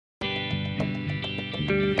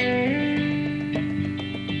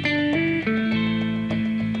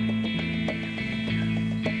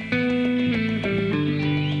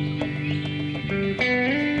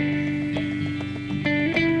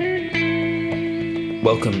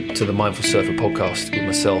Welcome to the Mindful Surfer podcast with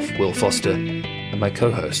myself, Will Foster, and my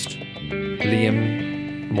co-host,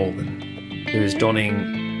 Liam Morgan, who is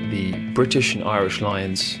donning the British and Irish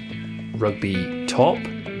Lions rugby top.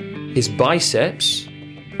 His biceps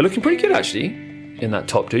are looking pretty good, actually, in that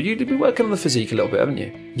top, dude. You've been working on the physique a little bit, haven't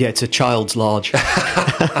you? Yeah, it's a child's large.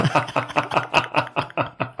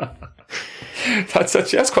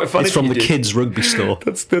 That's quite funny. It's from the kids' rugby store.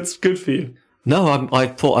 That's good for you. No, I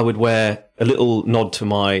thought I would wear a little nod to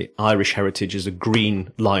my Irish heritage as a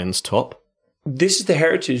green Lions top. This is the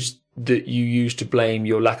heritage that you use to blame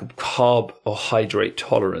your lack of carb or hydrate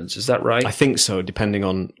tolerance. Is that right? I think so, depending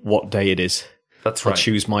on what day it is. That's right. I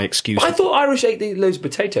choose my excuse. I thought Irish ate loads of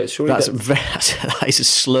potatoes. Surely that is a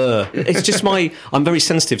slur. It's just I'm very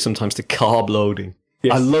sensitive sometimes to carb loading.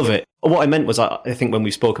 Yes. I love it. What I meant was, I think when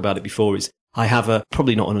we spoke about it before, is I have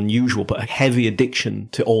probably not an unusual, but a heavy addiction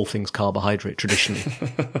to all things carbohydrate traditionally.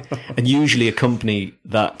 And usually accompany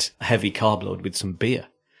that heavy carb load with some beer.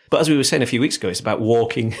 But as we were saying a few weeks ago, it's about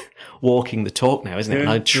walking the talk now, isn't it? And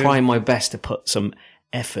I try my best to put some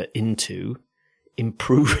effort into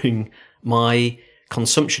improving my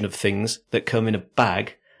consumption of things that come in a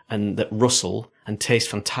bag and that rustle and taste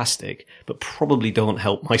fantastic, but probably don't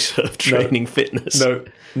help my surf training fitness. No,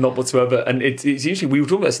 not whatsoever. And it's usually, we were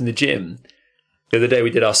talking about this in the gym. The other day we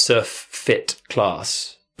did our surf fit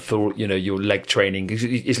class for, your leg training.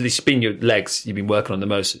 It's been your legs you've been working on the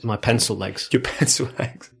most. My pencil legs. Your pencil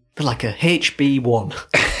legs. They're like a HB1.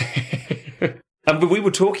 But we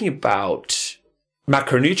were talking about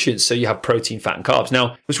macronutrients, so you have protein, fat, and carbs.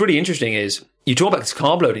 Now, what's really interesting is you talk about this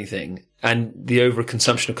carb loading thing and the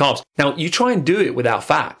overconsumption of carbs. Now, you try and do it without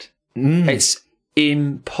fat. It's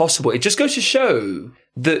impossible. It just goes to show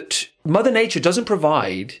that Mother Nature doesn't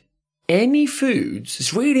provide any foods.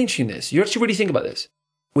 It's really interesting, this. You actually really think about this.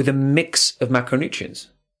 With a mix of macronutrients.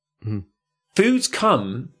 Foods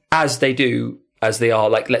come as they are,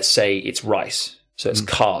 like, let's say it's rice. So it's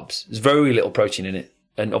carbs. There's very little protein in it.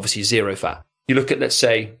 And obviously zero fat. You look at, let's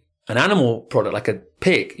say, an animal product like a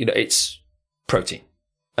pig, it's protein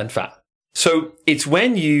and fat. So it's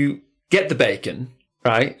when you get the bacon,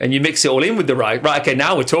 right, and you mix it all in with the rice. Right, okay,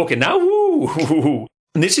 now we're talking. Now, woo.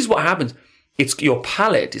 And this is what happens. It's your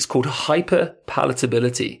palate. It's called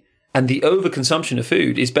hyperpalatability. And the overconsumption of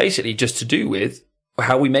food is basically just to do with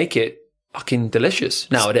how we make it fucking delicious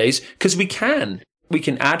nowadays, because we can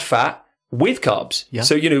add fat with carbs. Yeah.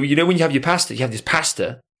 So, when you have your pasta, you have this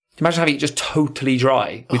pasta. Imagine having it just totally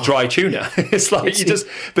dry with dry tuna. It's like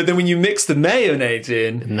but then when you mix the mayonnaise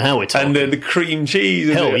in, now we're talking. And then the cream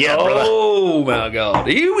cheese. Hell yeah, brother. Oh my God.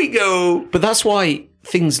 Here we go. But that's why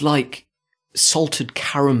things like salted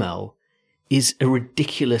caramel is a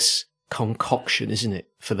ridiculous concoction, isn't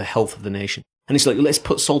it, for the health of the nation? And it's like, let's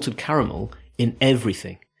put salted caramel in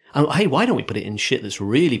everything. And hey, why don't we put it in shit that's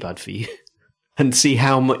really bad for you? And see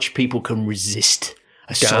how much people can resist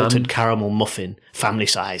a salted caramel muffin, family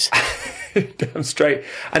size. Damn straight.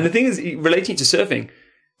 And the thing is, relating to surfing,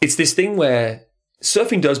 it's this thing where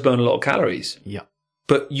surfing does burn a lot of calories. Yeah.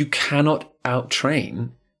 But you cannot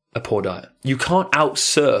out-train a poor diet. You can't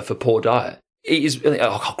out-surf a poor diet. It is, great,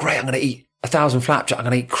 I'm going to eat 1,000 flapjack, I'm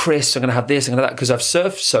going to eat crisps, I'm going to have this, I'm going to have that, because I've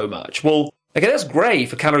surfed so much. Well, okay, that's great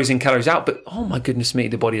for calories in, calories out, but oh my goodness me,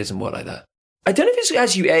 the body doesn't work like that. I don't know if it's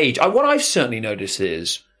as you age. What I've certainly noticed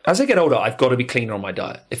is, as I get older, I've got to be cleaner on my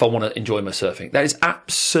diet if I want to enjoy my surfing. That is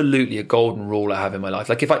absolutely a golden rule I have in my life.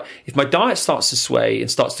 Like if my diet starts to sway and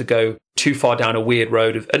starts to go too far down a weird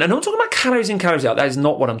road and I'm not talking about calories in, calories out. That is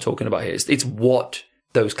not what I'm talking about here. It's what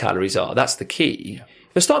those calories are. That's the key. Yeah.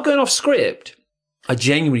 If I start going off script, I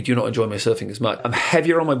genuinely do not enjoy my surfing as much. I'm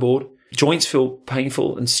heavier on my board. Joints feel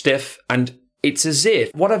painful and stiff. And it's as if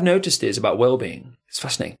what I've noticed is about well-being. It's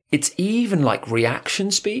fascinating. It's even like reaction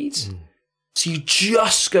speeds. So you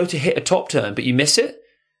just go to hit a top turn, but you miss it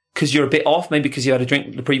because you're a bit off, maybe because you had a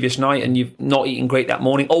drink the previous night and you've not eaten great that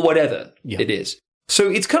morning or whatever it is. So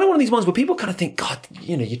it's kind of one of these ones where people kind of think, God,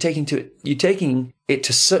 you're taking it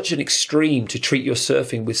to such an extreme to treat your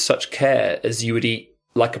surfing with such care as you would eat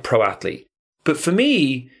like a pro athlete. But for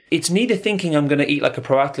me, it's neither thinking I'm going to eat like a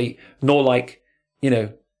pro athlete nor like,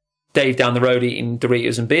 Dave down the road eating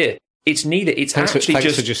Doritos and beer. It's neither. It's thanks actually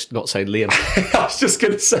for just not saying Liam. I was just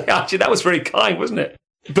going to say, actually, that was very kind, wasn't it?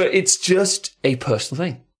 But it's just a personal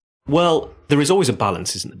thing. Well, there is always a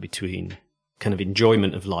balance, isn't there, between kind of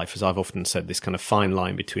enjoyment of life, as I've often said, this kind of fine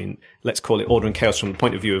line between, let's call it order and chaos from the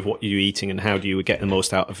point of view of what you're eating and how do you get the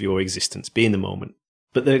most out of your existence, be in the moment.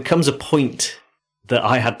 But there comes a point that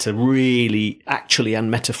I had to really actually and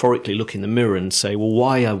metaphorically look in the mirror and say, well,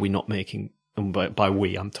 why are we not making, and by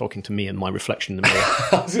we, I'm talking to me and my reflection in the mirror.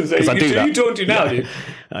 I was going to say, you don't do now, do you?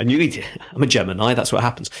 I'm a Gemini, that's what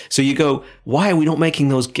happens. So you go, why are we not making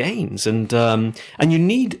those gains? And you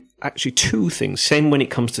need actually two things, same when it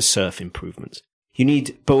comes to surf improvements. You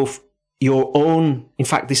need both your own, in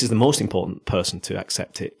fact, this is the most important person to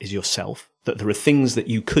accept it, is yourself, that there are things that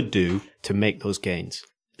you could do to make those gains.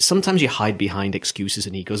 Sometimes you hide behind excuses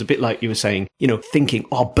and egos, a bit like you were saying, thinking,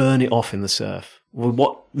 oh, burn it off in the surf. Well,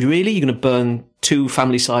 what, really? You're going to burn 2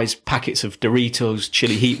 family-sized packets of Doritos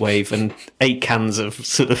Chili Heatwave and 8 cans of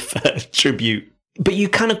sort of Tribute. But you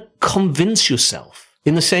kind of convince yourself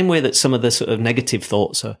in the same way that some of the sort of negative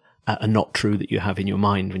thoughts are not true that you have in your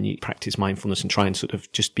mind when you practice mindfulness and try and sort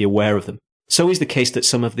of just be aware of them. So is the case that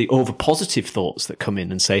some of the over-positive thoughts that come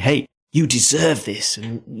in and say, hey, you deserve this,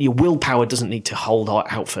 and your willpower doesn't need to hold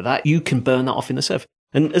out for that. You can burn that off in the surf.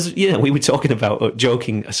 And as we were talking about,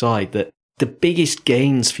 joking aside, that the biggest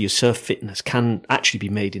gains for your surf fitness can actually be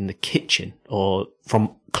made in the kitchen or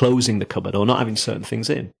from closing the cupboard or not having certain things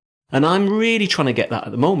in. And I'm really trying to get that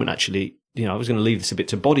at the moment, actually. I was going to leave this a bit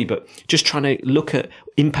to body, but just trying to look at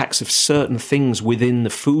impacts of certain things within the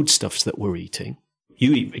foodstuffs that we're eating.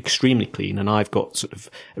 You eat extremely clean, and I've got sort of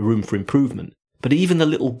a room for improvement. But even the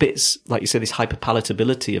little bits, like you said, this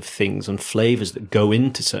hyperpalatability of things and flavors that go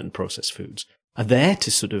into certain processed foods are there to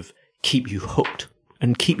sort of keep you hooked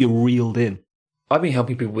and keep you reeled in. I've been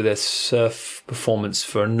helping people with their surf performance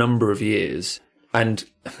for a number of years, and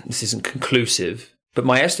this isn't conclusive, but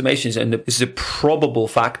my estimation is, and this is a probable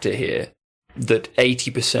factor here, that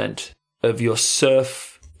 80% of your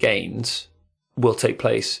surf gains will take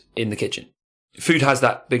place in the kitchen. Food has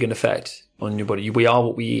that big an effect on your body. We are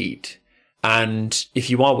what we eat. And if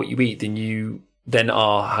you are what you eat, then you then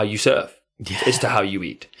are how you surf. Yeah. As to how you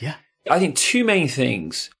eat. Yeah. I think 2 main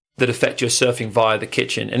things that affect your surfing via the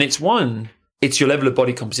kitchen. And it's your level of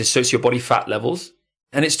body composition, so it's your body fat levels.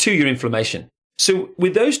 And it's 2, your inflammation. So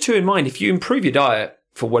with those 2 in mind, if you improve your diet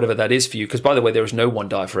for whatever that is for you, because by the way, there is no one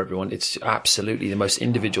diet for everyone. It's absolutely the most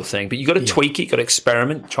individual thing. But you've got to tweak it, you've got to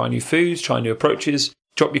experiment, try new foods, try new approaches.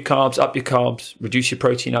 Drop your carbs, up your carbs, reduce your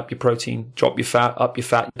protein, up your protein, drop your fat, up your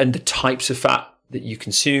fat, and the types of fat that you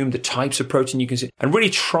consume, the types of protein you consume, and really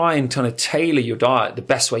try and kind of tailor your diet the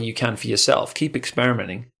best way you can for yourself. Keep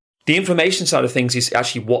experimenting. The inflammation side of things is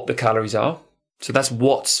actually what the calories are. So that's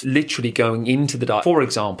what's literally going into the diet. For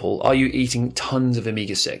example, are you eating tons of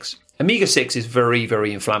omega-6? Omega-6 is very,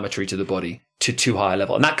 very inflammatory to the body to too high a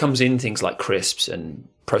level. And that comes in things like crisps and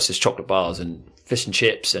processed chocolate bars and fish and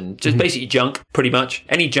chips and just basically junk, pretty much.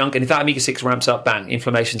 Any junk. And if that omega-6 ramps up, bang,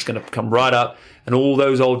 inflammation's going to come right up. And all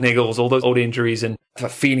those old niggles, all those old injuries and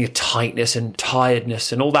that feeling of tightness and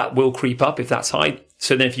tiredness and all that will creep up if that's high.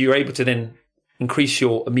 So then if you're able to then increase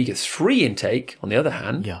your omega-3 intake, on the other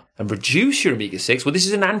hand, and reduce your omega-6, well, this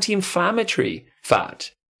is an anti-inflammatory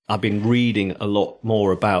fat. I've been reading a lot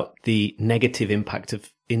more about the negative impact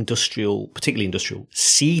of particularly industrial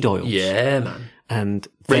seed oils. Yeah, man. And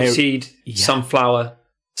rapeseed, sunflower,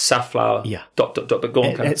 safflower, but go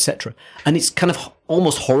on, etc. And it's kind of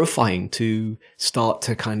almost horrifying to start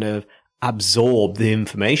to kind of absorb the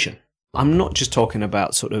information. I'm not just talking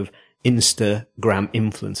about sort of Instagram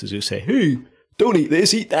influencers who say, hey, don't eat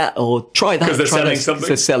this, eat that, or try that. Because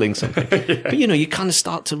they're selling something. But, you kind of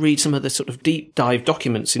start to read some of the sort of deep dive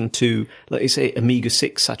documents into, like you say,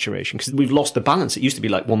 omega-6 saturation, because we've lost the balance. It used to be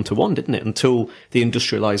like 1-to-1, didn't it? Until the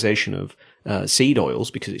industrialization of seed oils,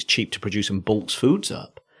 because it's cheap to produce and bulks foods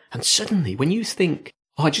up. And suddenly, when you think,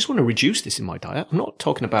 oh, I just want to reduce this in my diet, I'm not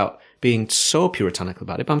talking about being so puritanical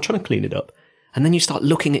about it, but I'm trying to clean it up. And then you start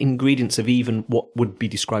looking at ingredients of even what would be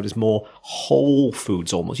described as more whole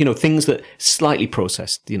foods almost, things that slightly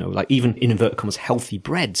processed, like even in inverted commas, healthy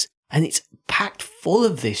breads. And it's packed full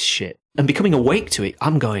of this shit. And becoming awake to it,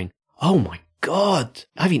 I'm going, oh my God,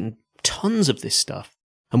 I've eaten tons of this stuff.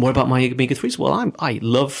 And what about my omega-3s? Well, I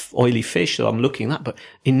love oily fish, so I'm looking at that, but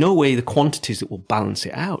in no way the quantities that will balance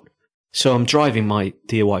it out. So I'm driving my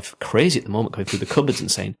dear wife crazy at the moment, going through the cupboards and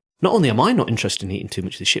saying, not only am I not interested in eating too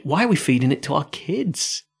much of this shit, why are we feeding it to our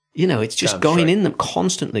kids? It's just going in them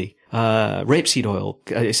constantly. Rapeseed oil,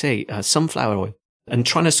 I say, sunflower oil. And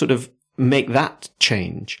trying to sort of make that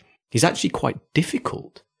change is actually quite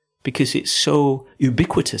difficult because it's so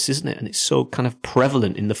ubiquitous, isn't it? And it's so kind of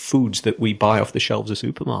prevalent in the foods that we buy off the shelves of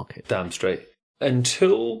supermarket. Damn straight.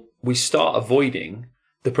 Until we start avoiding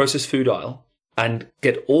the processed food aisle and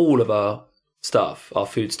get all of our stuff, our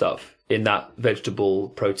food stuff, in that vegetable,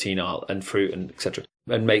 protein aisle and fruit and etc.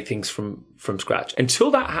 and make things from scratch.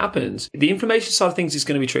 Until that happens, the inflammation side of things is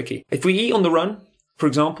going to be tricky. If we eat on the run, for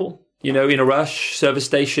example, in a rush, service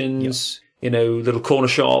stations, little corner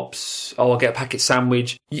shops. Oh, I'll get a packet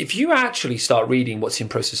sandwich. If you actually start reading what's in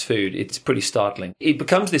processed food, it's pretty startling. It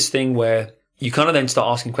becomes this thing where you kind of then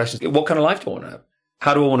start asking questions. What kind of life do I want to have?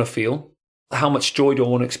 How do I want to feel? How much joy do I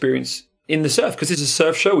want to experience in the surf? Because it's a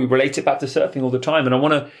surf show. We relate it back to surfing all the time. And I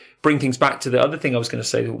want to bring things back to the other thing I was going to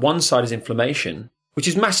say. One side is inflammation, which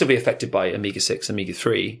is massively affected by omega-6,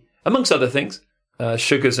 omega-3, amongst other things.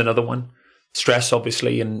 Sugar's another one. Stress,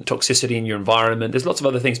 obviously, and toxicity in your environment. There's lots of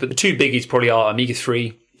other things, but the two biggies probably are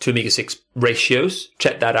omega-3 to omega-6 ratios.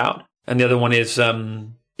 Check that out. And the other one is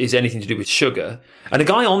anything to do with sugar. And a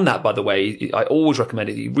guy on that, by the way, I always recommend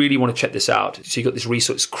it. You really want to check this out. So you got this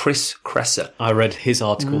resource, Chris Kresser. I read his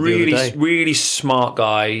article the other day. Really smart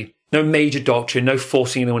guy. No major doctrine, no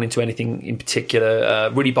forcing anyone into anything in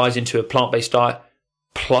particular. Really buys into a plant-based diet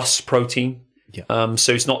plus protein. Yeah.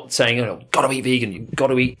 So it's not saying, got to eat vegan, you've got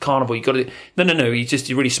to eat carnivore, you've got to... No. He's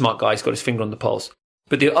a really smart guy. He's got his finger on the pulse.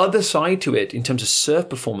 But the other side to it, in terms of surf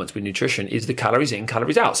performance with nutrition, is the calories in,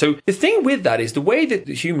 calories out. So the thing with that is the way that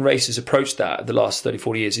the human race has approached that the last 30,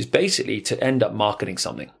 40 years is basically to end up marketing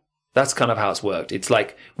something. That's kind of how it's worked. It's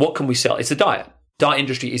like, what can we sell? It's a diet. Diet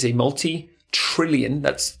industry is a multi-trillion,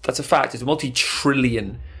 that's a fact, it's a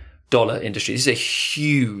multi-trillion dollar industry. This is a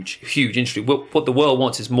huge, huge industry. What the world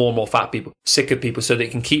wants is more and more fat people, sicker people, so they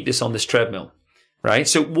can keep this on this treadmill, right?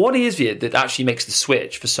 So what is it that actually makes the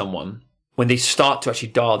switch for someone when they start to actually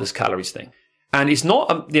dial this calories thing? And it's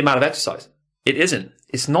not the amount of exercise. It isn't.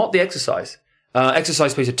 It's not the exercise.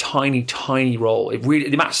 Exercise plays a tiny, tiny role.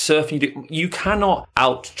 The amount of surfing you do, you cannot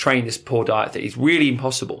out-train this poor diet thing. It's really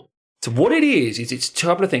impossible. So what it is it's a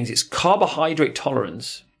couple of things. It's carbohydrate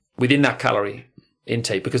tolerance within that calorie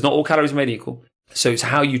intake, because not all calories are made equal. So it's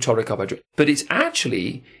how you tolerate carbohydrate. But it's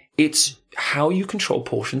how you control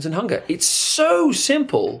portions and hunger. It's so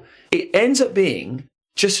simple. It ends up being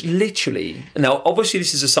just literally, now obviously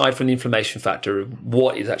this is aside from the inflammation factor of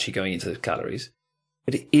what is actually going into the calories,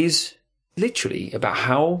 but it is literally about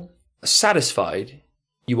how satisfied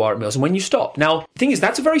you are at meals and when you stop. Now, the thing is,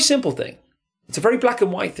 that's a very simple thing. It's a very black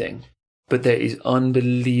and white thing, but there is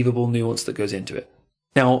unbelievable nuance that goes into it.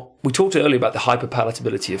 Now, we talked earlier about the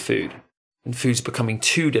hyperpalatability of food and food's becoming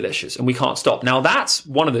too delicious and we can't stop. Now, that's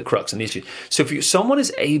one of the crux and the issue. So if someone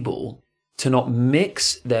is able to not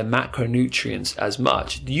mix their macronutrients as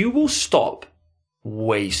much, you will stop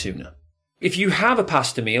way sooner. If you have a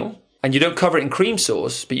pasta meal and you don't cover it in cream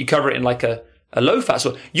sauce, but you cover it in like a low-fat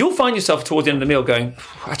sauce, you'll find yourself towards the end of the meal going,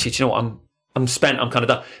 actually, do you know what? I'm spent. I'm kind of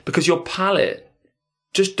done. Because your palate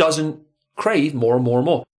just doesn't crave more and more and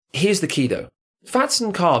more. Here's the key, though. Fats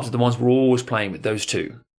and carbs are the ones we're always playing with, those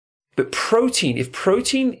two. But protein, if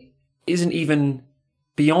protein isn't even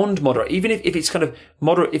beyond moderate, even if it's kind of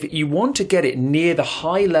moderate, if you want to get it near the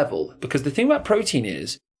high level, because the thing about protein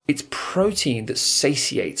is, it's protein that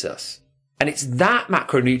satiates us. And it's that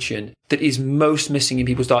macronutrient that is most missing in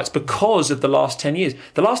people's diets because of the last 10 years.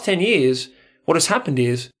 The last 10 years, what has happened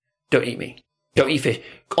is, don't eat meat. Don't eat fish.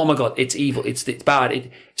 Oh my God, it's evil. It's bad.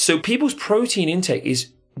 So people's protein intake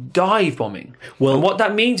is dive bombing. Well, and what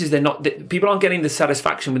that means is people aren't getting the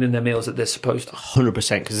satisfaction within their meals that they're supposed to.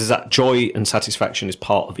 100%, because there's that joy and satisfaction is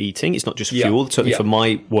part of eating. It's not just fuel, certainly for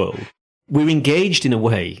my world. We're engaged in a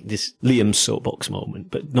way, this Liam's soapbox moment,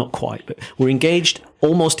 but not quite, but we're engaged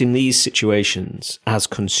almost in these situations as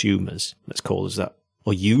consumers, let's call us that,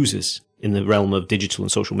 or users in the realm of digital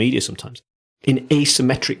and social media sometimes, in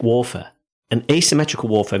asymmetric warfare. And asymmetrical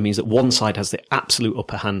warfare means that one side has the absolute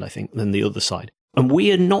upper hand, I think, than the other side. And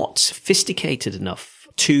we are not sophisticated enough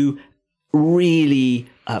to really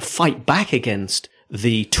fight back against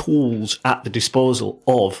the tools at the disposal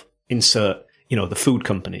of, insert, the food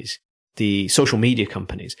companies, the social media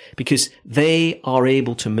companies, because they are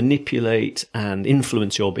able to manipulate and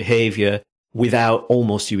influence your behavior without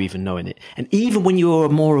almost you even knowing it. And even when you're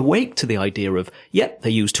more awake to the idea of, they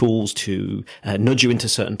use tools to nudge you into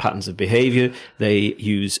certain patterns of behavior. They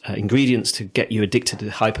use ingredients to get you addicted to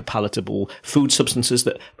hyperpalatable food substances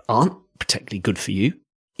that aren't particularly good for you.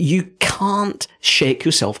 You can't shake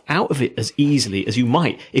yourself out of it as easily as you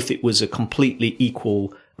might if it was a completely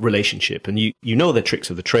equal relationship. And you know the tricks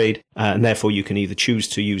of the trade, and therefore you can either choose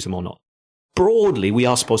to use them or not. Broadly, we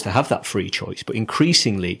are supposed to have that free choice, but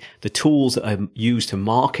increasingly the tools that are used to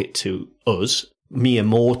market to us, mere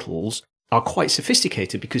mortals, are quite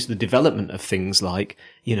sophisticated because of the development of things like,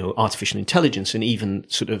 artificial intelligence and even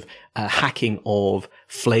sort of hacking of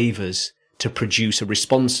flavors to produce a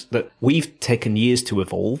response that we've taken years to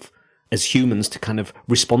evolve as humans to kind of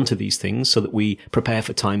respond to these things so that we prepare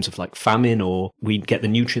for times of like famine or we get the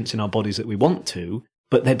nutrients in our bodies that we want to.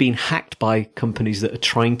 but they're being hacked by companies that are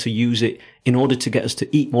trying to use it in order to get us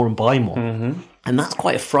to eat more and buy more. Mm-hmm. And that's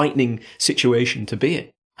quite a frightening situation to be in.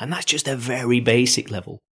 And that's just a very basic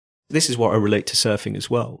level. This is what I relate to surfing as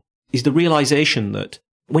well, is the realization that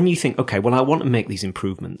when you think, okay, well, I want to make these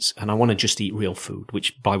improvements and I want to just eat real food,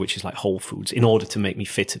 which is like whole foods, in order to make me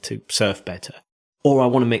fitter to surf better. Or I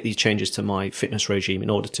want to make these changes to my fitness regime in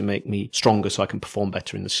order to make me stronger so I can perform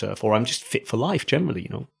better in the surf. Or I'm just fit for life generally,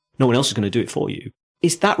 No one else is going to do it for you.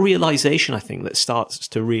 It's that realization, I think, that starts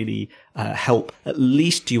to really help at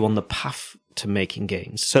least you on the path to making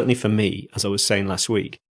gains. Certainly for me, as I was saying last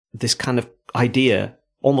week, this kind of idea,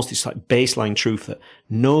 almost this like baseline truth that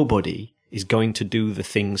nobody is going to do the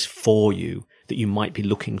things for you that you might be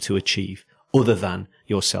looking to achieve other than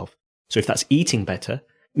yourself. So if that's eating better,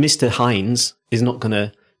 Mr. Hines is not going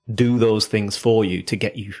to do those things for you to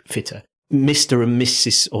get you fitter. Mr. and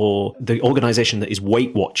Mrs. or the organization that is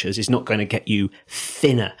Weight Watchers is not going to get you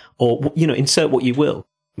thinner or, insert what you will.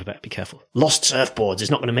 We better be careful. Lost Surfboards is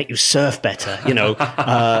not going to make you surf better.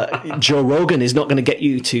 Joe Rogan is not going to get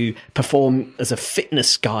you to perform as a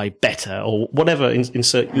fitness guy better or whatever.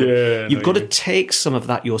 Insert. You've got to take some of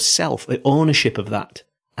that yourself, the ownership of that,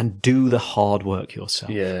 and do the hard work yourself.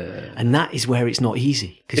 Yeah. And that is where it's not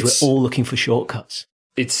easy because we're all looking for shortcuts.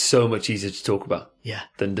 It's so much easier to talk about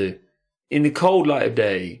than do. In the cold light of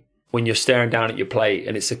day, when you're staring down at your plate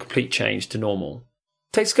and it's a complete change to normal,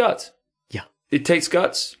 it takes guts. Yeah. It takes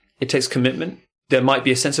guts. It takes commitment. There might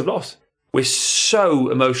be a sense of loss. We're so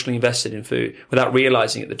emotionally invested in food without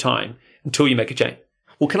realizing at the time until you make a change.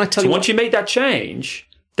 Well, can I tell you once you make that change,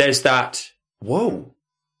 there's that, whoa,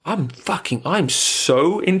 I'm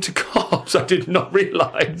so into carbs. I did not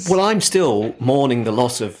realize. Well, I'm still mourning the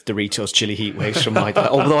loss of Doritos chili heat waves from my diet,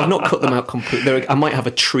 although I've not cut them out completely. I might have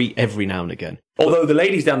a treat every now and again. Although the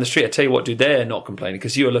ladies down the street, I tell you what, dude, they're not complaining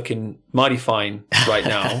because you're looking mighty fine right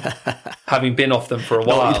now, having been off them for a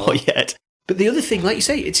while. Not yet. But the other thing, like you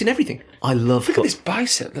say, it's in everything. I love... Look at this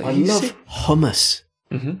bicep. I love hummus.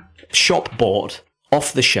 Mm-hmm. Shop bought,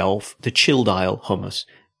 off the shelf, the chilled aisle hummus.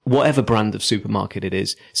 Whatever brand of supermarket it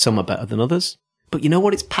is, some are better than others. But you know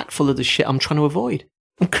what? It's packed full of the shit I'm trying to avoid.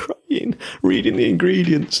 I'm crying, reading the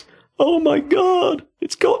ingredients. Oh my God,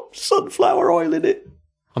 it's got sunflower oil in it.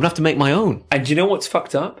 I'm going to have to make my own. And do you know what's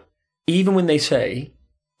fucked up? Even when they say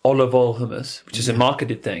olive oil hummus, which is a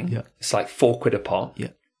marketed thing, it's like £4 a pot. Yeah.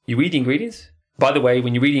 You read the ingredients. By the way,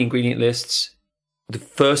 when you read the ingredient lists, the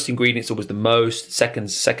first ingredient's always the most, second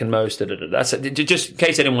most. That's just in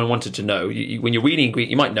case anyone wanted to know. When you're reading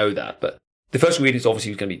ingredient, you might know that, but the first ingredient is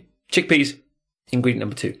obviously going to be chickpeas. Ingredient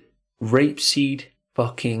number 2, rapeseed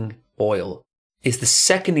fucking oil is the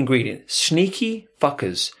second ingredient. Sneaky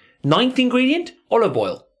fuckers. 9th ingredient, olive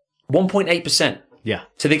oil, 1.8%. Yeah.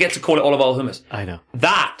 So they get to call it olive oil hummus. I know.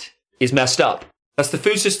 That is messed up. That's the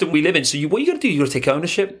food system we live in. So what you got to do, you got to take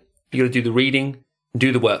ownership. You got to do the reading,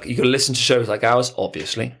 do the work. You got to listen to shows like ours,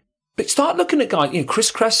 obviously. But start looking at guys,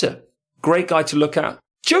 Chris Kresser, great guy to look at.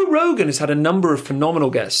 Joe Rogan has had a number of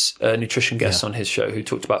phenomenal guests, nutrition guests on his show who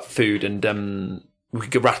talked about food, and we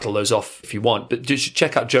could rattle those off if you want. But just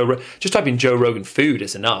check out just type in Joe Rogan food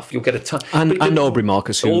is enough. You'll get a ton. And Aubrey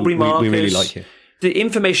Marcus, who we really like here. The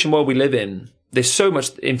information world we live in, there's so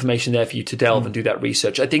much information there for you to delve and do that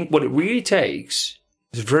research. I think what it really takes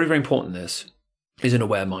is very, very important. This is an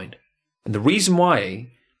aware mind. And the reason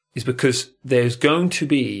why is because there's going to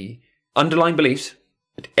be underlying beliefs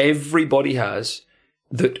that everybody has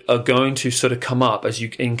that are going to sort of come up as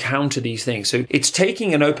you encounter these things. So it's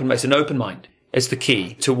taking an open mind as the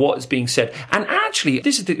key to what is being said. And actually,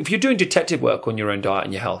 if you're doing detective work on your own diet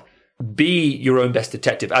and your health, be your own best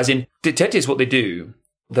detective. As in, detectives, what they do,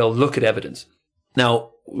 they'll look at evidence.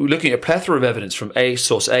 Now, we're looking at a plethora of evidence from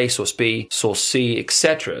source A, source B, source C,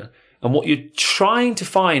 etc. And what you're trying to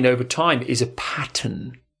find over time is a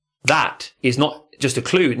pattern. That is not just a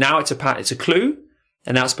clue. Now it's a pattern. It's a clue,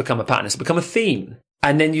 and now it's become a pattern. It's become a theme.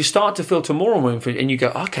 And then you start to filter more and more info, and you go,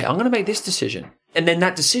 okay, I'm going to make this decision. And then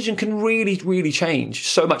that decision can really, really change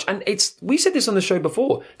so much. And we said this on the show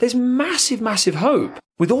before, there's massive, massive hope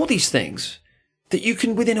with all these things that you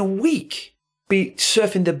can, within a week, be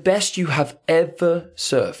surfing the best you have ever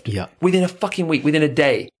surfed. Yeah. Within a fucking week, within a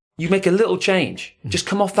day. You make a little change. Just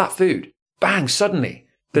come off that food. Bang, suddenly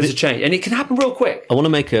there's a change. And it can happen real quick. I want to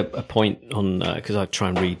make a point on, because I try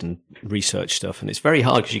and read and research stuff, and it's very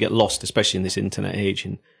hard because you get lost, especially in this internet age,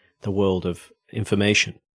 in the world of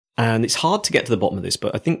information. And it's hard to get to the bottom of this,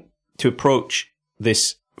 but I think to approach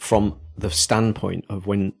this from the standpoint of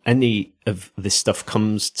when any of this stuff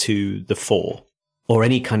comes to the fore, or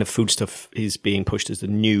any kind of food stuff is being pushed as the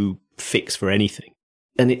new fix for anything.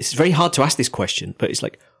 And it's very hard to ask this question, but it's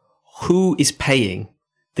like, who is paying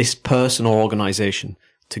this person or organization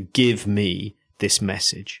to give me this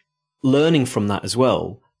message. Learning from that as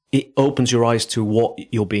well, it opens your eyes to what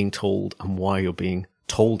you're being told and why you're being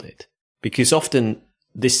told it. Because often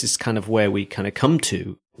this is kind of where we kind of come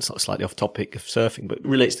to, it's not slightly off topic of surfing, but it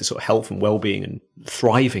relates to sort of health and well-being and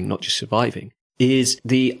thriving, not just surviving, is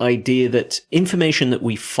the idea that information that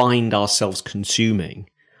we find ourselves consuming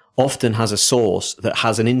often has a source that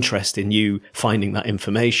has an interest in you finding that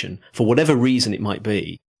information for whatever reason it might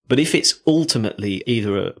be. But if it's ultimately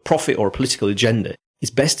either a profit or a political agenda,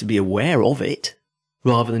 it's best to be aware of it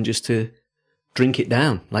rather than just to drink it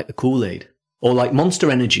down like the Kool-Aid. Or like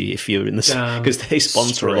Monster Energy if you're in the... Because they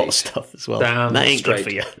sponsor a lot of stuff as well. Damn that ain't straight. good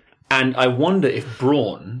for you. And I wonder if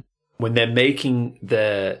Braun, when they're making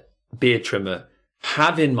their beard trimmer,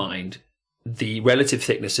 have in mind the relative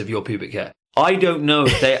thickness of your pubic hair. I don't know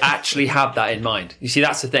if they actually have that in mind. You see,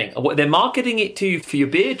 that's the thing. They're marketing it to you for your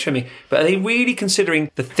beard trimming, but are they really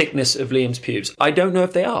considering the thickness of Liam's pubes? I don't know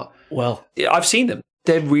if they are. Well, I've seen them.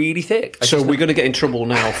 They're really thick. So we're going to get in trouble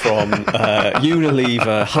now from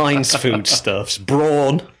Unilever, Heinz Foodstuffs,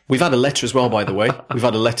 Braun. We've had a letter as well, by the way. We've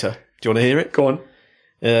had a letter. Do you want to hear it? Go on.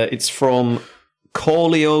 It's from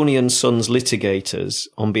Corleone and Sons litigators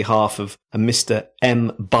on behalf of a Mr.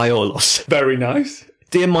 M. Biolos. Very nice.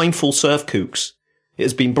 Dear Mindful Surf Kooks, it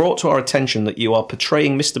has been brought to our attention that you are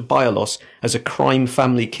portraying Mr. Biolos as a crime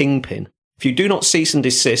family kingpin. If you do not cease and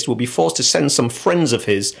desist, we'll be forced to send some friends of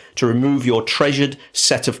his to remove your treasured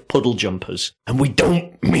set of puddle jumpers. And we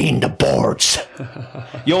don't mean the boards.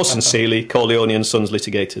 Yours sincerely, Corleone and Sons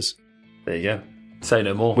litigators. There you go. Say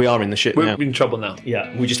no more. We are in the shit now. We're in trouble now.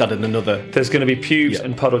 Yeah, we just added another... There's going to be pubes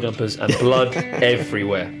and puddle jumpers and blood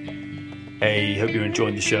everywhere. Hey, hope you're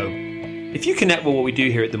enjoying the show. If you connect with what we do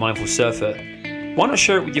here at The Mindful Surfer, why not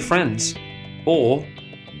share it with your friends? Or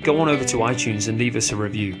go on over to iTunes and leave us a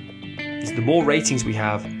review. Because the more ratings we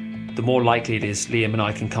have, the more likely it is Liam and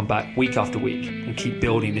I can come back week after week and keep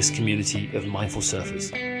building this community of mindful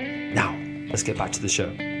surfers. Now, let's get back to the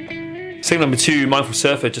show. Segment number 2, Mindful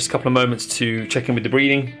Surfer, just a couple of moments to check in with the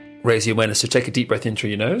breathing, raise the awareness. So take a deep breath in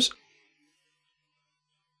through your nose.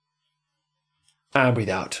 And breathe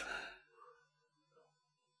out.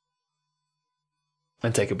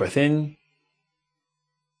 And take a breath in.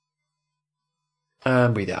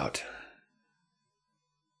 And breathe out.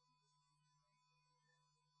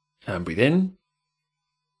 And breathe in.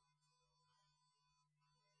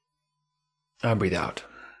 And breathe out.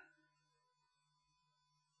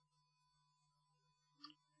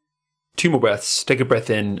 2 more breaths. Take a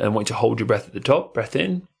breath in and I want you to hold your breath at the top. Breath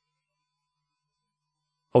in.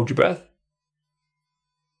 Hold your breath.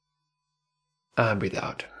 And breathe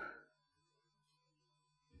out.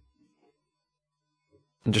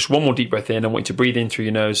 And just 1 more deep breath in. I want you to breathe in through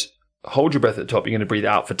your nose. Hold your breath at the top. You're going to breathe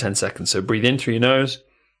out for 10 seconds. So breathe in through your nose.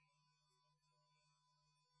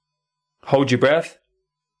 Hold your breath.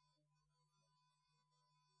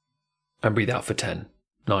 And breathe out for 10,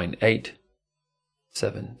 9, 8,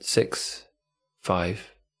 7, 6,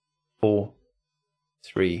 5, 4,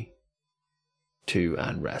 3, 2,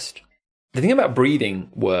 and rest. The thing about breathing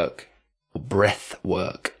work, or breath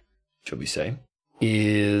work, shall we say,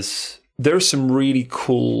 is there are some really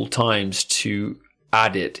cool times to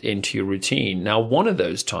add it into your routine. Now, one of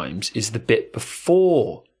those times is the bit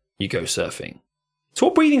before you go surfing. So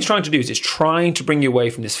what breathing's trying to do is it's trying to bring you away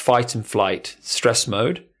from this fight and flight stress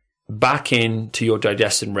mode back into your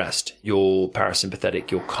digest and rest, your parasympathetic,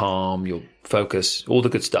 your calm, your focus, all the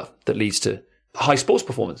good stuff that leads to high sports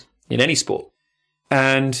performance in any sport.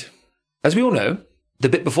 And as we all know, the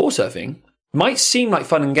bit before surfing might seem like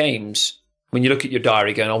fun and games when you look at your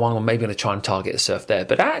diary going, oh, well, I'm maybe going to try and target a surf there.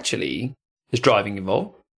 But actually, there's driving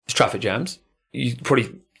involved, there's traffic jams, you're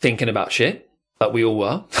probably thinking about shit, like we all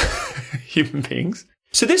were, human beings.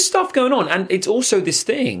 So there's stuff going on. And it's also this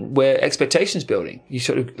thing where expectations building. You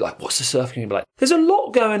sort of like, what's the surf going to be like? There's a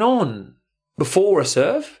lot going on before a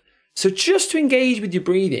surf. So just to engage with your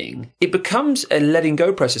breathing, it becomes a letting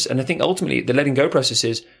go process. And I think ultimately the letting go process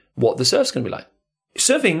is what the surf's going to be like.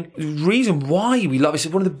 Surfing, the reason why we love it,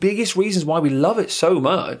 one of the biggest reasons why we love it so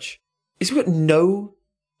much, is we've got no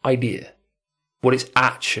idea what it's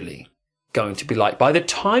actually going to be like. By the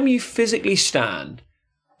time you physically stand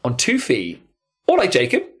on 2 feet, or like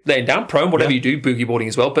Jacob, laying down, prone, whatever you do, boogie boarding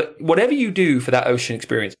as well, but whatever you do for that ocean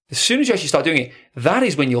experience, as soon as you actually start doing it, that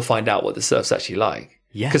is when you'll find out what the surf's actually like.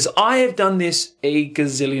 Yeah. Because I have done this a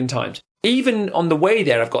gazillion times. Even on the way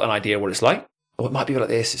there, I've got an idea what it's like. Oh, it might be like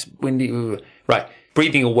this, it's windy. Right,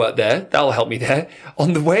 breathing will work there. That'll help me there.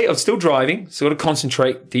 On the way, I'm still driving, so I've got to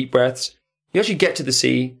concentrate, deep breaths. You actually get to the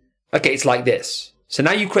sea. Okay, it's like this. So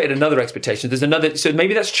now you created another expectation. There's another, so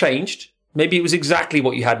maybe that's changed. Maybe it was exactly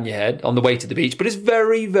what you had in your head on the way to the beach, but it's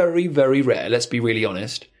very, very, very rare. Let's be really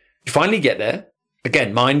honest. You finally get there.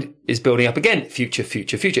 Again, mind is building up again. Future,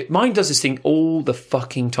 future, future. Mind does this thing all the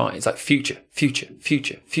fucking time. It's like future, future,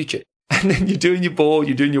 future, future. And then you're doing your board,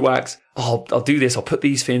 you're doing your wax. Oh, I'll do this. I'll put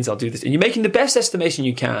these fins. I'll do this. And you're making the best estimation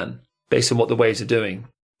you can based on what the waves are doing.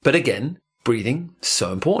 But again, breathing,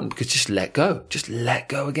 so important because just let go. Just let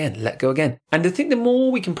go again. Let go again. And I think the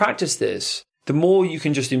more we can practice this, the more you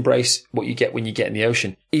can just embrace what you get when you get in the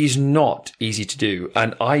ocean. It is not easy to do.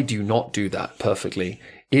 And I do not do that perfectly.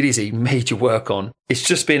 It is a major work on. It's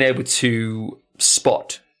just being able to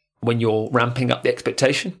spot when you're ramping up the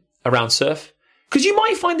expectation around surf. Because you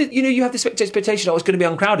might find that, you have this expectation, oh, it's going to be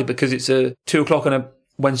uncrowded because it's 2:00 on a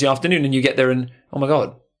Wednesday afternoon and you get there and, oh my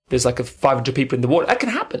God, there's like 500 people in the water. That can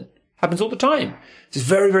happen. Happens all the time. It's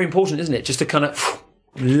very, very important, isn't it? Just to kind of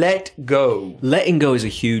let go. Letting go is a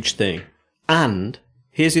huge thing. And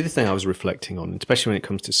here's the other thing I was reflecting on, especially when it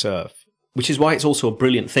comes to surf, which is why it's also a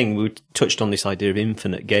brilliant thing. We touched on this idea of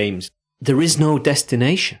infinite games. There is no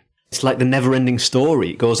destination. It's like the never-ending story.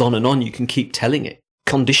 It goes on and on. You can keep telling it.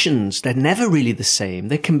 Conditions, they're never really the same.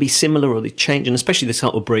 They can be similar or they change, and especially the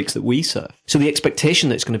sort of breaks that we surf. So the expectation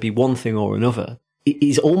that it's going to be one thing or another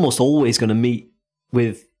is almost always going to meet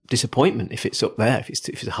with disappointment if it's up there, if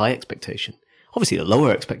it's a high expectation. Obviously, the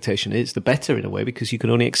lower expectation is, the better in a way, because you can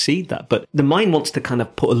only exceed that. But the mind wants to kind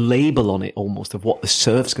of put a label on it almost of what the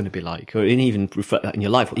surf's going to be like, or even reflect that in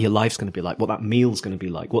your life, what your life's going to be like, what that meal's going to be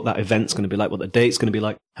like, what that event's going to be like, what that date's going to be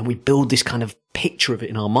like. And we build this kind of picture of it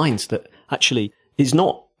in our minds that actually is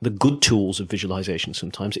not the good tools of visualization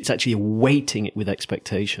sometimes. It's actually awaiting it with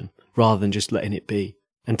expectation rather than just letting it be.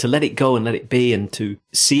 And to let it go and let it be and to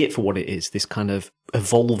see it for what it is, this kind of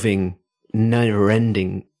evolving,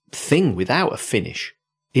 never-ending thing without a finish,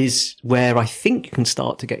 is where I think you can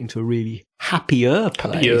start to get into a really happier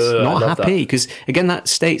place. Not happy, because again, that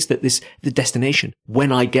states that the destination,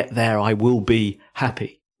 when I get there, I will be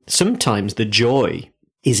happy. Sometimes the joy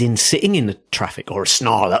is in sitting in the traffic or a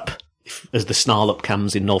snarl up, as the snarl up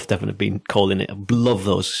cams in North Devon have been calling it. I love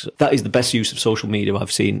those. That is the best use of social media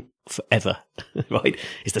I've seen forever, right?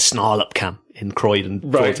 Is the snarl up cam in Croydon.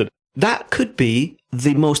 Right. That could be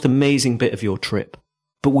the most amazing bit of your trip.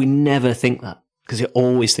 But we never think that because you're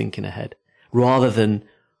always thinking ahead rather than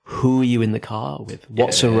who are you in the car with?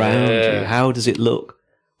 What's around you? How does it look?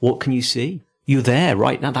 What can you see? You're there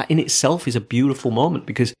right now. That in itself is a beautiful moment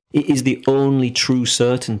because it is the only true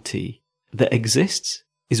certainty that exists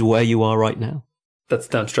is where you are right now. That's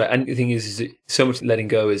damn straight. And the thing is so much letting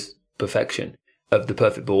go is perfection of the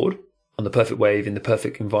perfect board on the perfect wave in the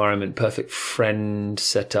perfect environment, perfect friend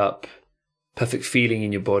setup, perfect feeling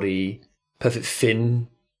in your body, perfect fin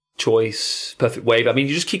choice, perfect wave. I mean,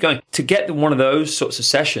 you just keep going. To get one of those sorts of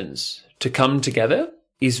sessions to come together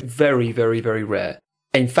is very, very, very rare.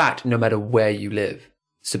 In fact, no matter where you live.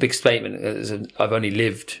 It's a big statement. I've only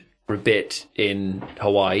lived for a bit in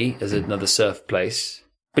Hawaii as another surf place.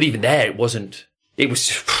 But even there, it was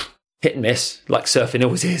just hit and miss, like surfing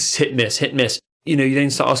always is, hit and miss, hit and miss. You then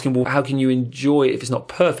start asking, well, how can you enjoy it if it's not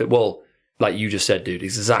perfect? Well, like you just said, dude,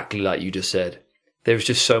 exactly like you just said. There's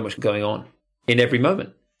just so much going on in every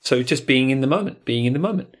moment. So just being in the moment.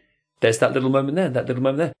 There's that little moment there, that little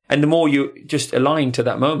moment there. And the more you just align to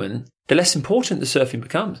that moment, the less important the surfing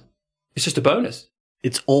becomes. It's just a bonus.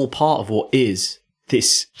 It's all part of what is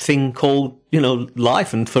this thing called,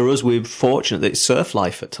 life. And for us, we're fortunate that it's surf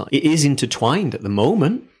life at times. It is intertwined at the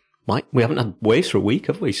moment. Right? We haven't had waves for a week,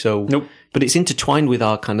 have we? So, nope. But it's intertwined with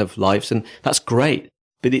our kind of lives, and that's great.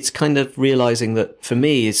 But it's kind of realizing that for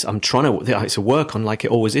me, it's a work on, like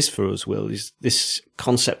it always is for us, Will, is this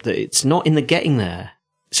concept that it's not in the getting there.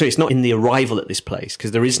 So it's not in the arrival at this place,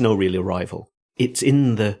 because there is no real arrival. It's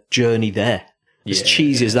in the journey there. As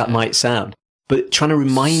cheesy as that might sound. But trying to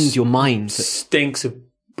remind your mind that stinks of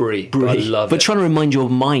brie. I love it. But trying to remind your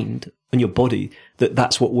mind and your body that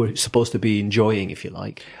that's what we're supposed to be enjoying, if you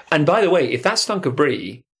like. And by the way, if that stunk of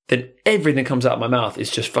brie, then everything that comes out of my mouth is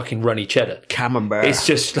just fucking runny cheddar. Camembert. It's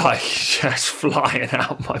just flying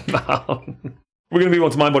out my mouth. We're going to move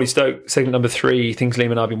on to Mind, Body, Stoke. Segment number 3, things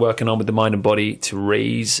Liam and I have been working on with the mind and body to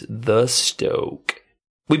raise the stoke.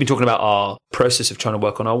 We've been talking about our process of trying to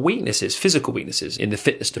work on our weaknesses, physical weaknesses in the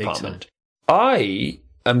fitness department. I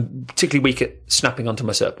am particularly weak at snapping onto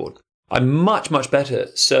my surfboard. I'm much, much better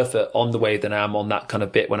surfer on the wave than I am on that kind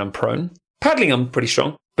of bit when I'm prone. Paddling, I'm pretty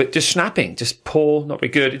strong, but just snapping, just poor, not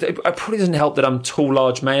very good. It probably doesn't help that I'm tall,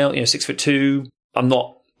 large male, 6'2". I'm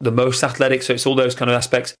not the most athletic, so it's all those kind of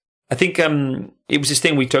aspects. I think it was this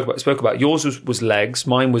thing we spoke about. Yours was legs,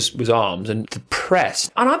 mine was arms and the press.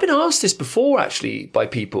 And I've been asked this before, actually, by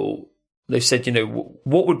people They've said,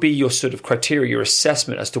 what would be your sort of criteria, your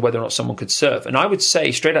assessment as to whether or not someone could surf? And I would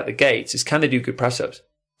say straight out the gates is, can they do good press-ups?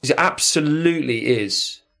 It absolutely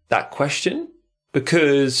is that question,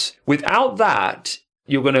 because without that,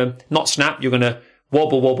 you're going to not snap, you're going to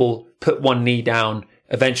wobble, put one knee down,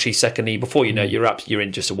 eventually second knee. Before you know, you're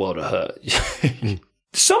in just a world of hurt.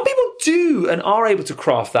 Some people do and are able to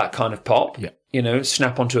craft that kind of pop,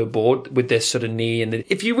 snap onto a board with this sort of knee. And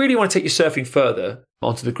if you really want to take your surfing further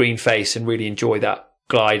onto the green face and really enjoy that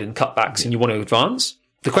glide and cutbacks and you want to advance,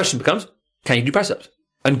 the question becomes, can you do press-ups?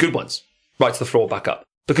 And good ones, right to the floor, back up.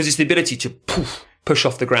 Because it's the ability to push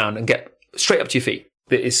off the ground and get straight up to your feet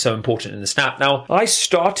that is so important in the snap. Now, I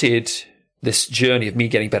started this journey of me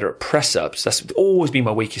getting better at press-ups. That's always been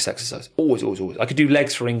my weakest exercise. Always. I could do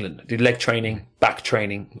legs for England. I do leg training, back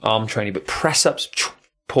training, arm training, but press-ups,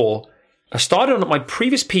 poor. I started on my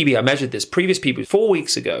previous PB. I measured this. Previous PB 4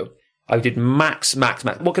 weeks ago. I did max.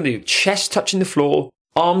 What can I do? Chest touching the floor,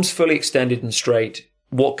 arms fully extended and straight.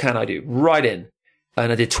 What can I do? Right in.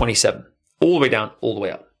 And I did 27. All the way down, all the way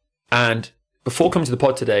up. And before coming to the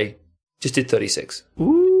pod today, just did 36.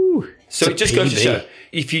 Ooh. So it just goes to show,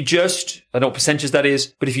 if you just, I don't know what percentage that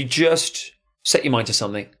is, but if you just set your mind to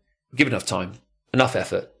something, give enough time, enough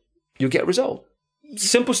effort, you'll get a result.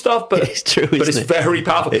 Simple stuff, but it's true, but it's it? very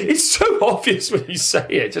powerful. It's so obvious when you say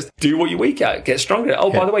it. Just do what you're weak at, get stronger.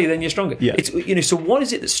 Oh, by the way, then you're stronger. Yeah. It's, so what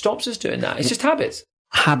is it that stops us doing that? It's just habits.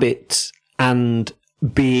 Habits and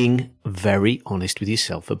being very honest with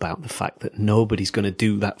yourself about the fact that nobody's going to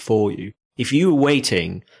do that for you. If you were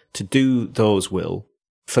waiting to do those, Will,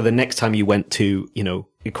 for the next time you went to,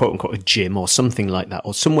 quote unquote, a gym or something like that,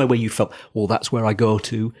 or somewhere where you felt, well, that's where I go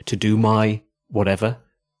to do my whatever,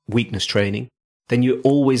 weakness training, then you're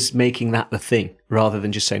always making that the thing rather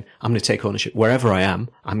than just saying, I'm going to take ownership. Wherever I am,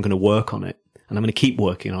 I'm going to work on it and I'm going to keep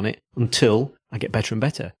working on it until I get better and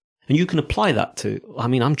better. And you can apply that to,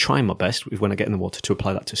 I'm trying my best when I get in the water to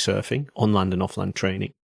apply that to surfing, on land and off land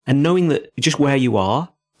training. And knowing that just where you are,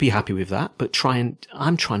 be happy with that, but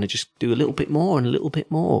I'm trying to just do a little bit more and a little bit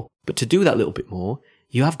more. But to do that little bit more,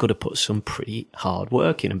 you have got to put some pretty hard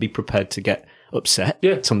work in and be prepared to get upset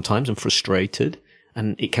sometimes and frustrated.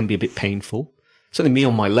 And it can be a bit painful. Something me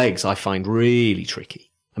on my legs, I find really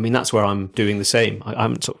tricky. That's where I'm doing the same. I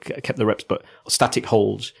haven't kept the reps, but static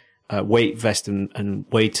holds, weight vest and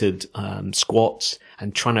weighted squats,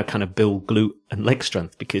 and trying to kind of build glute and leg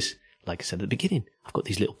strength because, like I said at the beginning, I've got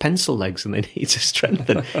these little pencil legs and they need to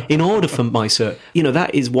strengthen in order for my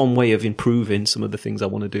that is one way of improving some of the things I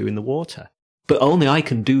want to do in the water. But only I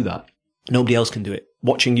can do that. Nobody else can do it.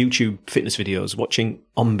 Watching YouTube fitness videos, watching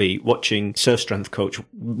Ombi, watching Surf Strength Coach,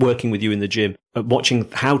 working with you in the gym, watching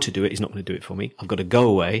how to do it is not going to do it for me. I've got to go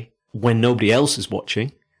away when nobody else is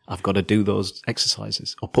watching. I've got to do those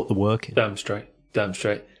exercises or put the work in. Damn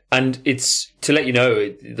straight. And it's to let you know,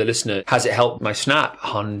 the listener, has it helped my snap?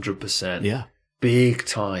 100%. Yeah. Big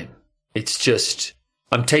time. It's just,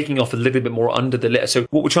 I'm taking off a little bit more under the lid. So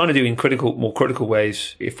what we're trying to do in more critical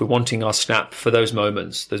ways, if we're wanting our snap for those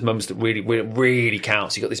moments that really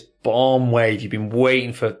count. So you've got this bomb wave. You've been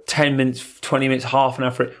waiting for 10 minutes, 20 minutes, half an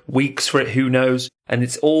hour for it, weeks for it, who knows? And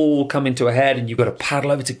it's all coming to a head and you've got to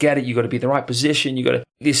paddle over to get it. You've got to be in the right position.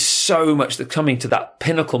 There's so much that's coming to that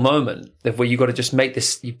pinnacle moment where you've got to just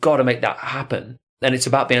you've got to make that happen. And it's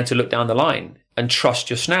about being able to look down the line and trust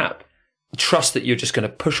your snap. Trust that you're just going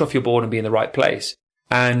to push off your board and be in the right place.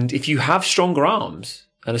 And if you have stronger arms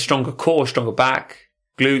and a stronger core, stronger back,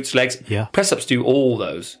 glutes, legs, press-ups do all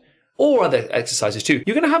those, or other exercises too,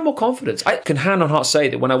 you're going to have more confidence. I can hand on heart say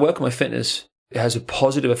that when I work on my fitness, it has a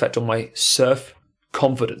positive effect on my surf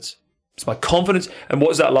confidence. It's my confidence. And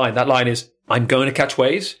what is that line? That line is, I'm going to catch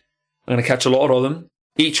waves. I'm going to catch a lot of them.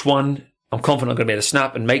 Each one, I'm confident I'm going to be able to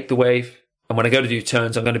snap and make the wave. And when I go to do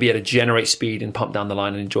turns, I'm going to be able to generate speed and pump down the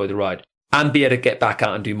line and enjoy the ride. And be able to get back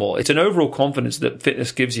out and do more. It's an overall confidence that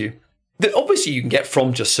fitness gives you that obviously you can get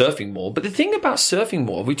from just surfing more. But the thing about surfing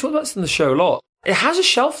more, we talked about this in the show a lot, it has a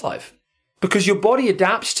shelf life because your body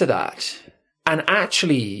adapts to that. And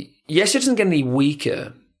actually, yes, it doesn't get any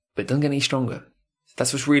weaker, but it doesn't get any stronger.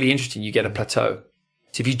 That's what's really interesting. You get a plateau.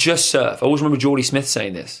 So if you just surf, I always remember Geordie Smith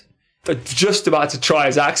saying this. But just about to try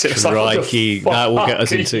his accent. Crikey, that will get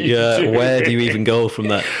us into, where do you even go from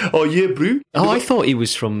that? Oh, yeah, bro. Oh, I thought he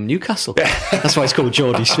was from Newcastle. That's why it's called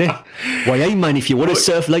Geordie Smith. Why, hey, man, if you want to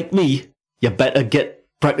surf like me, you better get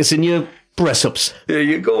practicing your press-ups. There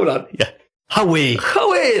you go, lad. Yeah. Howie,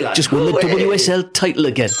 lad. Just won the WSL title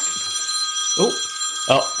again.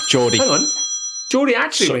 Oh, Geordie. Hang on. Geordie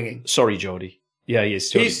actually ringing. Sorry, Geordie. Yeah, he is.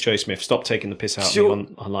 Joe Smith. Stop taking the piss out of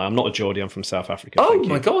me online. I'm not a Geordie. I'm from South Africa. Oh,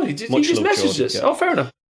 my God. He just messaged us. Yeah. Oh, fair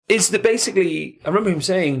enough. Is that basically, I remember him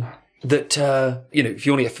saying, that, if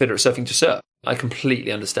you want to get fitter at surfing, to surf. I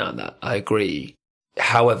completely understand that. I agree.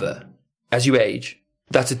 However, as you age,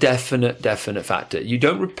 that's a definite factor. You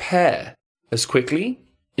don't repair as quickly,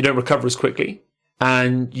 you don't recover as quickly,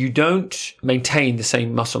 and you don't maintain the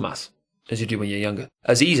same muscle mass as you do when you're younger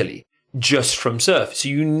as easily just from surf. So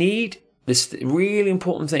you need this really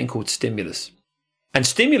important thing called stimulus. And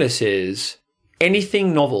stimulus is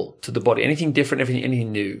anything novel to the body, anything different,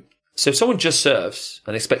 anything new. So if someone just surfs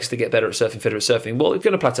and expects to get better at surfing, fitter at surfing, well, it's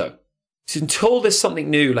going to plateau. So until there's something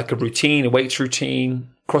new, like a routine, a weights routine,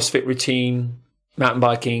 CrossFit routine, mountain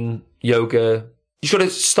biking, yoga, you've got to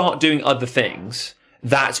start doing other things.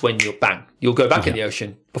 That's when you'll go back in the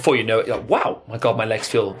ocean. Before you know it, you're like, wow, my God, my legs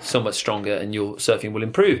feel so much stronger and your surfing will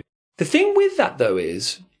improve. The thing with that, though,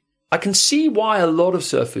 is I can see why a lot of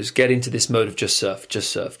surfers get into this mode of just surf,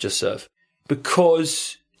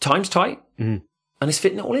 because time's tight and it's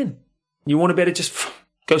fitting it all in. You want to be able to just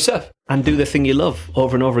go surf. And do the thing you love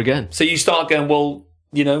over and over again. So you start going, well,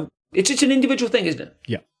 it's just an individual thing, isn't it?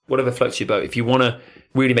 Yeah. Whatever floats your boat. If you want to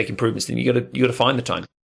really make improvements, then you got to find the time.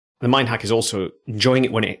 The mind hack is also enjoying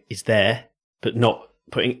it when it is there, but not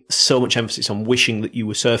putting so much emphasis on wishing that you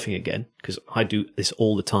were surfing again, because I do this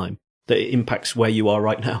all the time, that it impacts where you are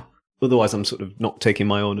right now. Otherwise, I'm sort of not taking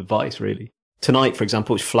my own advice, really. Tonight, for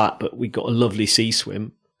example, it's flat, but we got a lovely sea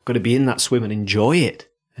swim. I've got to be in that swim and enjoy it.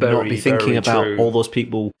 And not be thinking about all those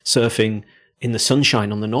people surfing in the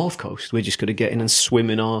sunshine on the north coast. We're just going to get in and swim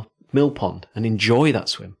in our mill pond and enjoy that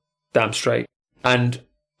swim. Damn straight. And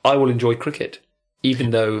I will enjoy cricket, even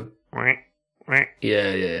though...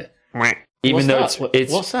 Yeah. Even though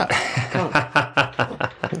it's... What's that?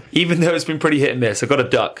 Even though it's been pretty hit and miss. I got a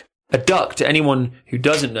duck. A duck, to anyone who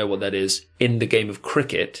doesn't know what that is, in the game of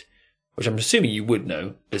cricket, which I'm assuming you would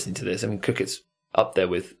know, listening to this. I mean, cricket's up there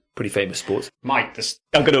with pretty famous sports. Mike,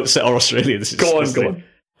 I'm going to upset our Australians. Go on.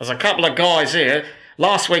 There's a couple of guys here.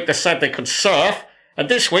 Last week they said they could surf, and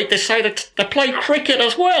this week they say that they play cricket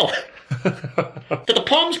as well. Do the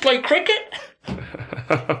Poms play cricket?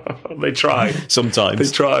 They try. Sometimes.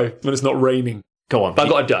 They try when it's not raining. Go on. But I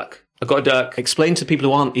got a duck. Explain to people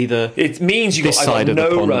who aren't either. It means I got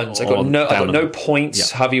no runs. I got no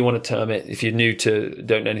points, however you want to term it, if you're new to,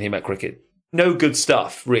 don't know anything about cricket. No good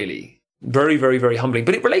stuff, really. Very, very, very humbling.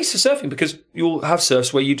 But it relates to surfing because you'll have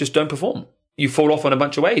surfs where you just don't perform. You fall off on a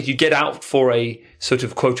bunch of ways. You get out for a sort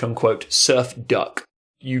of quote-unquote surf duck.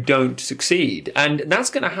 You don't succeed. And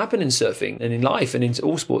that's going to happen in surfing and in life and in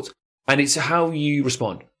all sports. And it's how you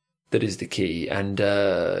respond that is the key. And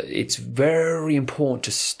it's very important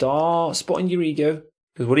to start spotting your ego.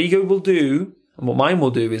 Because what ego will do, and what mine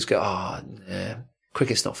will do, is go, nah,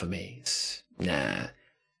 cricket's not for me. Nah.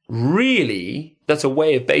 Really, that's a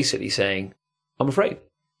way of basically saying, I'm afraid.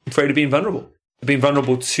 I'm afraid of being vulnerable. Being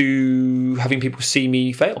vulnerable to having people see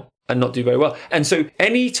me fail and not do very well. And so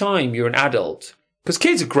anytime you're an adult, because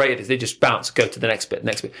kids are great at this, they just bounce, go to the next bit.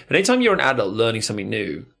 But anytime you're an adult learning something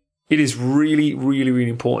new, it is really, really, really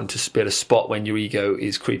important to be able to spot when your ego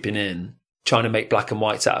is creeping in, trying to make black and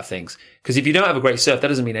whites out of things. Because if you don't have a great surf, that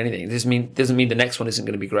doesn't mean anything. It doesn't mean the next one isn't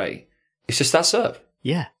going to be great. It's just that surf.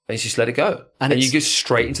 Yeah. And you just let it go. And you go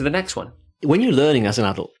straight into the next one. When you're learning as an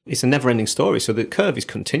adult, it's a never-ending story. So the curve is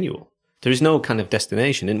continual. There is no kind of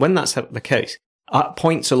destination. And when that's the case, at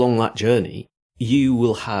points along that journey, you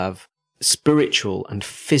will have spiritual and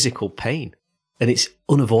physical pain. And it's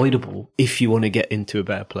unavoidable if you want to get into a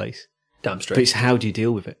better place. Damn straight. But it's how do you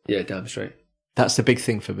deal with it? Yeah, damn straight. That's the big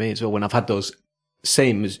thing for me as well. When I've had those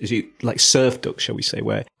same as you, like surf ducks, shall we say,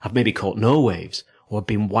 where I've maybe caught no waves, or I've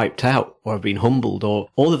been wiped out, or I've been humbled, or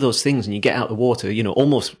all of those things, and you get out of the water,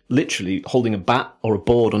 almost literally holding a bat or a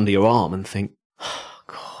board under your arm and think, oh,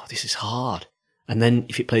 God, this is hard. And then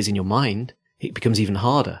if it plays in your mind, it becomes even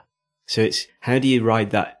harder. So it's how do you ride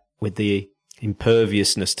that with the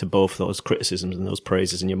imperviousness to both those criticisms and those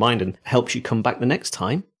praises in your mind, and helps you come back the next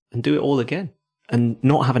time and do it all again and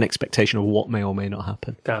not have an expectation of what may or may not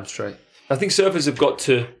happen. Damn straight. I think surfers have got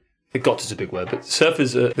to is a big word, but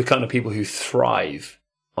surfers are the kind of people who thrive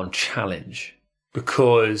on challenge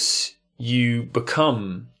because you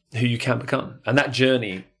become who you can become. And that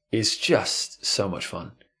journey is just so much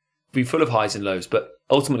fun. Be full of highs and lows, but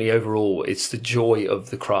ultimately overall, it's the joy of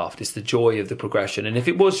the craft. It's the joy of the progression. And if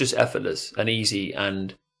it was just effortless and easy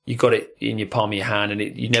and you got it in your palm of your hand and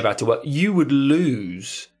you never had to work, you would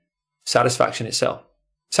lose satisfaction itself.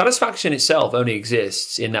 Satisfaction itself only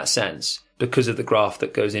exists in that sense because of the graft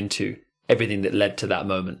that goes into everything that led to that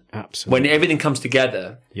moment. Absolutely. When everything comes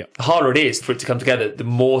together, the harder it is for it to come together, the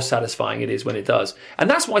more satisfying it is when it does. And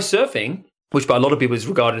that's why surfing, which by a lot of people is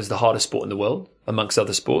regarded as the hardest sport in the world, amongst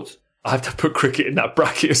other sports, I have to put cricket in that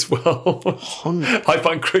bracket as well. I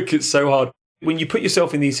find cricket so hard. When you put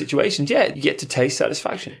yourself in these situations, you get to taste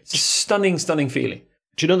satisfaction. It's a stunning, stunning feeling.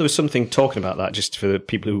 Do you know there was something talking about that, just for the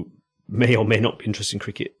people who may or may not be interested in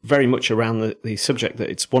cricket, very much around the subject that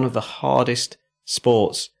it's one of the hardest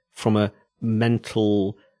sports from a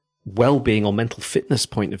mental well-being or mental fitness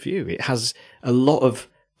point of view. It has a lot of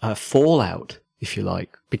fallout, if you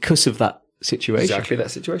like, because of that situation. Exactly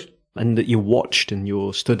that situation. And that you're watched and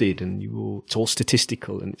you're studied and it's all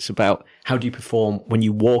statistical, and it's about how do you perform when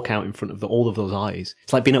you walk out in front of all of those eyes.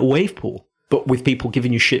 It's like being at a wave pool, but with people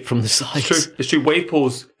giving you shit from the sides. It's true. Wave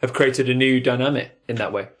pools have created a new dynamic in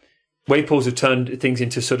that way. Wave pools have turned things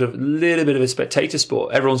into sort of a little bit of a spectator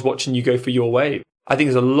sport. Everyone's watching you go for your wave. I think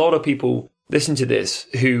there's a lot of people listen to this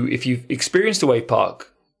who, if you've experienced a wave park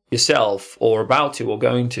yourself or about to or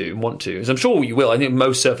going to and want to, as I'm sure you will, I think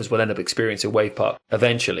most surfers will end up experiencing a wave park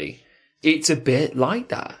eventually. It's a bit like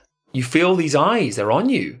that. You feel these eyes, they're on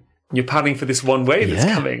you. You're paddling for this one wave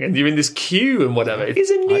that's coming and you're in this queue and whatever. It's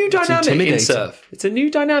a new dynamic in surf. It's a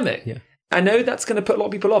new dynamic. Yeah. I know that's going to put a lot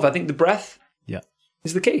of people off. I think the breath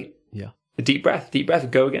is the key. Yeah. The deep breath,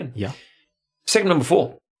 go again. Yeah. Segment number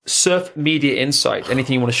 4, surf media insight.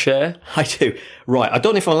 Anything you want to share? I do. Right. I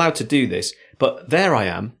don't know if I'm allowed to do this, but there I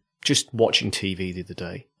am, just watching TV the other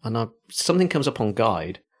day, and something comes up on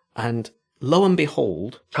Guide, and lo and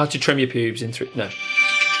behold... How to trim your pubes in 3... No.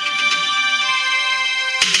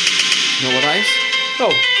 You know what that is?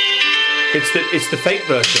 Oh. It's the fake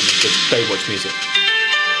version of the Baywatch music.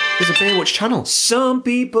 There's a Baywatch channel. Some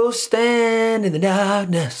people stand in the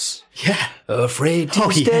darkness. Yeah. Afraid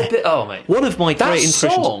to step it. Oh, mate. One of my great inspirations.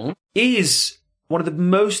 That song is one of the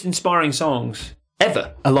most inspiring songs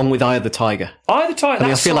ever. Along with Eye of the Tiger. Eye of the Tiger.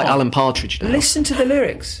 I feel like Alan Partridge now. Listen to the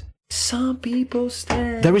lyrics. Some people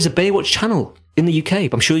stand. There is a Baywatch channel in the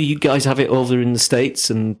UK. I'm sure you guys have it over in the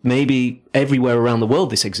States and maybe everywhere around the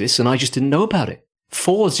world this exists, and I just didn't know about it.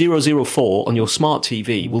 4004 on your smart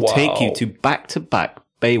TV will take you to back-to-back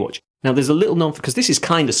Baywatch. Now, there's a little known, because this is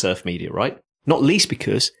kind of surf media, right? Not least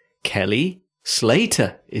because Kelly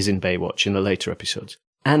Slater is in Baywatch in the later episodes.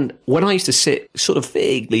 And when I used to sit sort of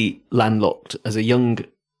vaguely landlocked as a young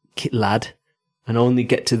lad and only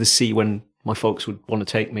get to the sea when my folks would want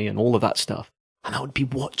to take me and all of that stuff, and I would be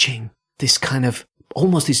watching this kind of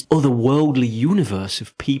almost this otherworldly universe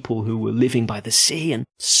of people who were living by the sea and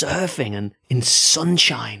surfing and in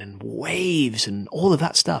sunshine and waves and all of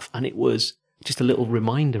that stuff. And it was just a little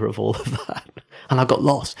reminder of all of that. And I got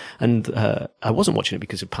lost. And I wasn't watching it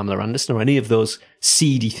because of Pamela Anderson or any of those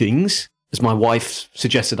seedy things, as my wife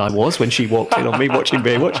suggested I was when she walked in on me watching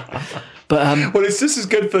Baywatch. But well, it's just as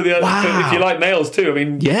good for the if you like males too. I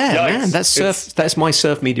mean, yeah, man, that's my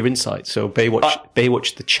surf media insight. So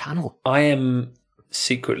Baywatch the channel. I am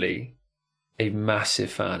secretly a massive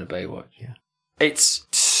fan of Baywatch. Yeah. It's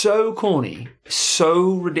so corny,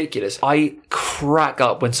 so ridiculous. I crack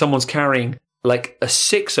up when someone's carrying like a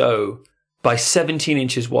 6.0 by 17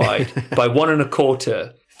 inches wide by 1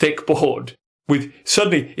 1/4 thick board with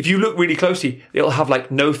suddenly, if you look really closely, it'll have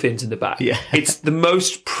like no fins in the back. Yeah. It's the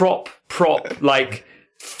most prop, like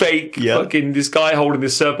fake fucking this guy holding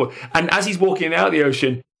this surfboard. And as he's walking out of the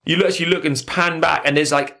ocean, you actually look and pan back and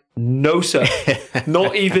there's like no surf,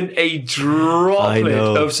 not even a droplet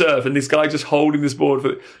of surf, and this guy just holding this board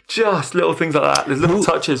for just little things like that. There's little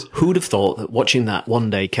touches. Who'd have thought that watching that one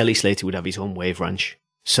day, Kelly Slater would have his own wave ranch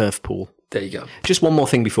surf pool? There you go. Just one more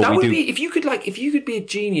thing before we do. If you could be a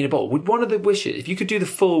genie in a bottle, would one of the wishes, if you could do the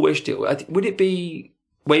full wish deal, would it be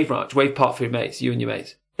wave ranch, wave park for your mates, you and your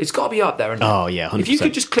mates? It's got to be up there, isn't it? Oh yeah, 100%. If you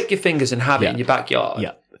could just click your fingers and have it in your backyard,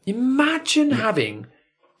 imagine having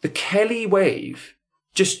the Kelly wave.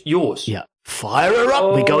 Just yours. Yeah. Fire her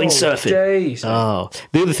up. We're going surfing. Days. Oh.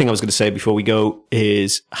 The other thing I was going to say before we go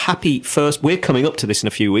is we're coming up to this in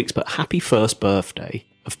a few weeks, but happy first birthday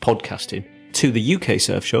of podcasting to the UK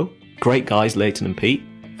Surf Show. Great guys, Leighton and Pete.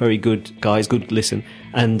 Very good guys, good listen.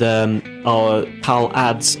 And our pal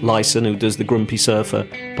Ads Lyson, who does the Grumpy Surfer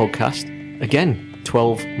podcast. Again,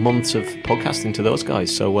 12 months of podcasting to those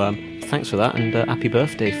guys. So thanks for that, and happy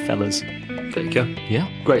birthday, fellas. There you go. Yeah.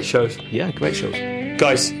 Great shows. Yeah, great shows.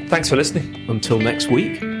 Guys, thanks for listening. Until next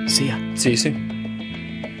week, see ya. See you soon.